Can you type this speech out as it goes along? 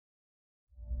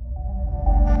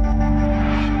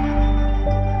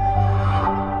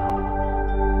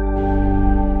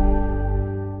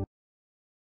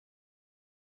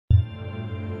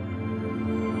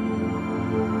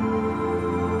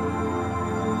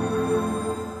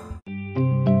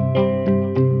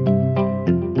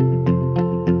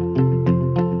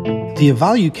The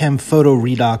EvoluChem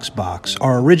PhotoRedOx Box,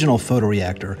 our original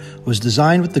photoreactor, was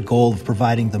designed with the goal of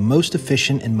providing the most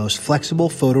efficient and most flexible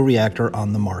photoreactor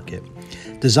on the market.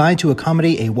 Designed to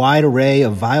accommodate a wide array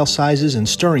of vial sizes and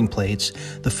stirring plates,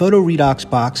 the PhotoRedOx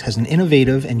Box has an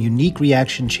innovative and unique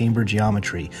reaction chamber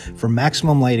geometry for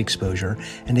maximum light exposure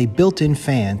and a built-in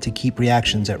fan to keep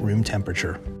reactions at room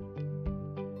temperature.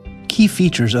 Key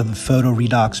features of the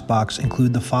PhotoRedOx Box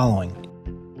include the following.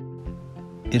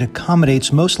 It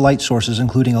accommodates most light sources,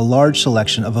 including a large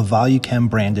selection of EvoluChem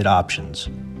branded options.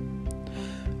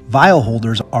 Vial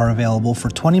holders are available for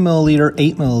 20 ml,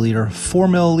 8 ml, 4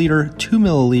 ml, 2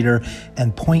 ml,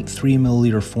 and 0.3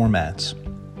 ml formats.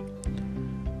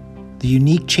 The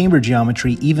unique chamber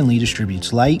geometry evenly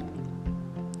distributes light.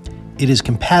 It is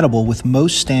compatible with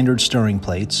most standard stirring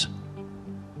plates.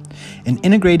 An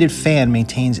integrated fan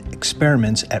maintains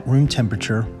experiments at room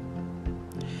temperature.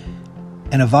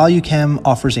 And EvoluChem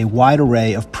offers a wide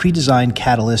array of pre-designed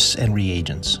catalysts and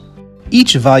reagents.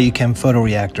 Each EvoluChem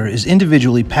photoreactor is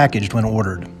individually packaged when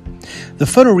ordered. The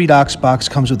PhotoRedOx Box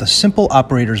comes with a simple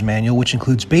operator's manual which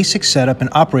includes basic setup and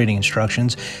operating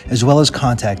instructions as well as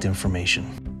contact information.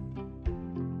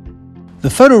 The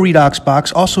PhotoRedOx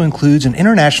Box also includes an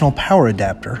international power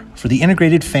adapter for the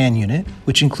integrated fan unit,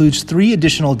 which includes 3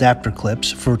 additional adapter clips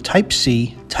for Type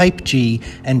C, Type G,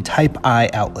 and Type I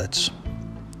outlets.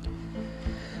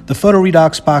 The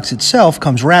PhotoRedOx Box itself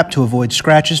comes wrapped to avoid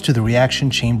scratches to the reaction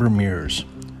chamber mirrors.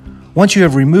 Once you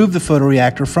have removed the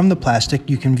photoreactor from the plastic,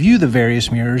 you can view the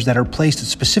various mirrors that are placed at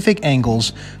specific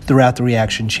angles throughout the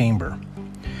reaction chamber.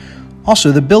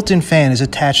 Also, the built-in fan is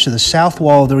attached to the south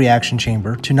wall of the reaction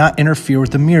chamber to not interfere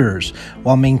with the mirrors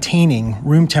while maintaining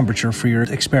room temperature for your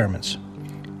experiments.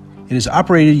 It is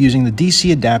operated using the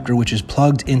DC adapter, which is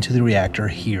plugged into the reactor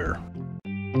here.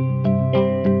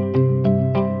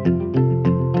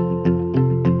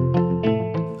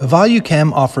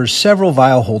 EvoluChem offers several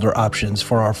vial holder options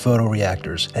for our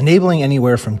photoreactors, enabling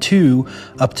anywhere from 2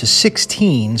 up to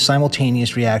 16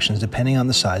 simultaneous reactions depending on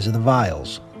the size of the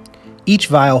vials. Each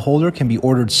vial holder can be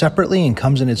ordered separately and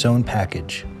comes in its own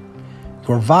package.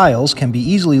 Your vials can be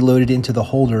easily loaded into the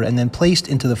holder and then placed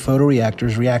into the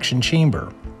photoreactor's reaction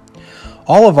chamber.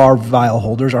 All of our vial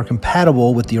holders are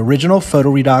compatible with the original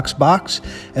PhotoRedOx Box,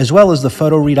 as well as the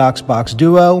PhotoRedOx Box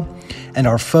Duo and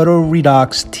our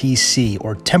PhotoRedOx TC,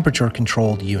 or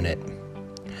temperature-controlled unit.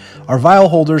 Our vial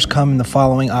holders come in the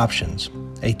following options: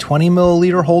 a 20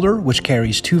 ml holder, which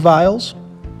carries 2 vials,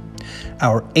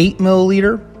 our 8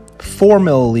 ml, 4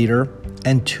 ml,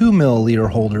 and 2 ml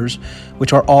holders,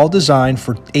 which are all designed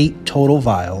for 8 total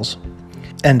vials,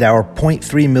 and our 0.3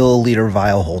 ml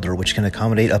vial holder, which can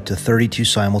accommodate up to 32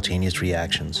 simultaneous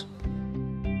reactions.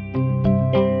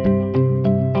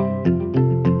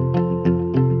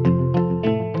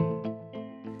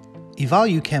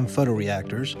 EvoluChem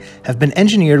photoreactors have been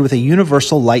engineered with a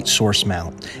universal light source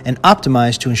mount and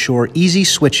optimized to ensure easy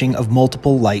switching of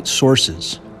multiple light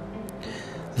sources.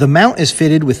 The mount is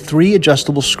fitted with 3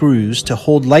 adjustable screws to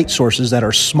hold light sources that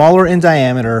are smaller in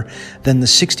diameter than the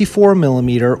 64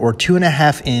 mm or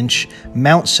 2.5 inch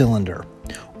mount cylinder,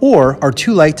 or are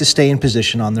too light to stay in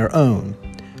position on their own.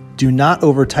 Do not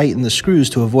over-tighten the screws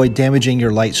to avoid damaging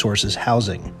your light source's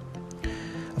housing.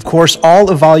 Of course, all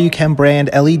EvoluChem brand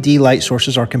LED light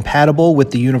sources are compatible with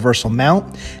the universal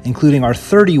mount, including our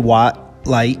 30-watt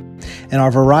light and our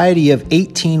variety of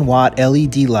 18-watt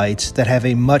LED lights that have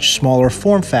a much smaller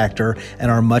form factor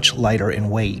and are much lighter in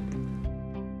weight.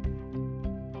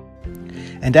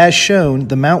 And as shown,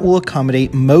 the mount will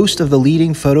accommodate most of the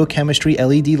leading photochemistry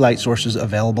LED light sources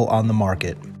available on the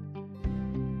market.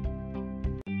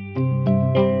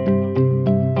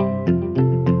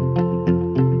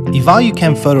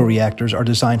 EvoluChem photoreactors are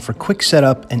designed for quick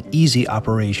setup and easy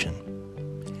operation.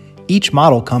 Each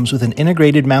model comes with an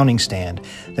integrated mounting stand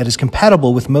that is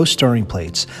compatible with most stirring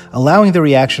plates, allowing the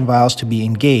reaction vials to be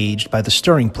engaged by the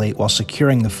stirring plate while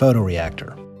securing the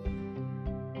photoreactor.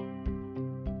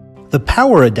 The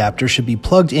power adapter should be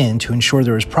plugged in to ensure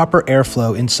there is proper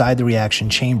airflow inside the reaction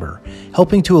chamber,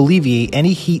 helping to alleviate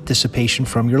any heat dissipation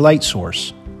from your light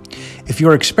source. If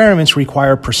your experiments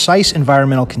require precise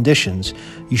environmental conditions,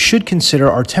 you should consider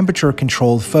our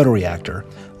temperature-controlled photoreactor,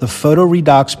 the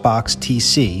PhotoRedOx Box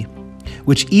TC,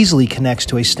 which easily connects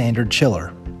to a standard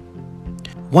chiller.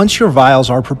 Once your vials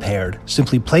are prepared,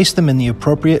 simply place them in the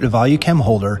appropriate EvoluChem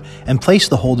holder and place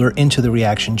the holder into the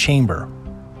reaction chamber.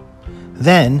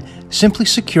 Then, simply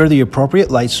secure the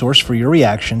appropriate light source for your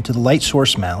reaction to the light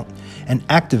source mount and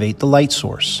activate the light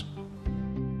source.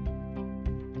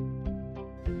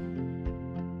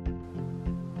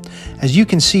 As you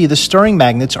can see, the stirring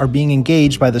magnets are being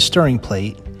engaged by the stirring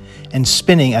plate and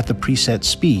spinning at the preset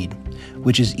speed,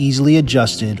 which is easily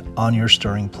adjusted on your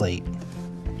stirring plate.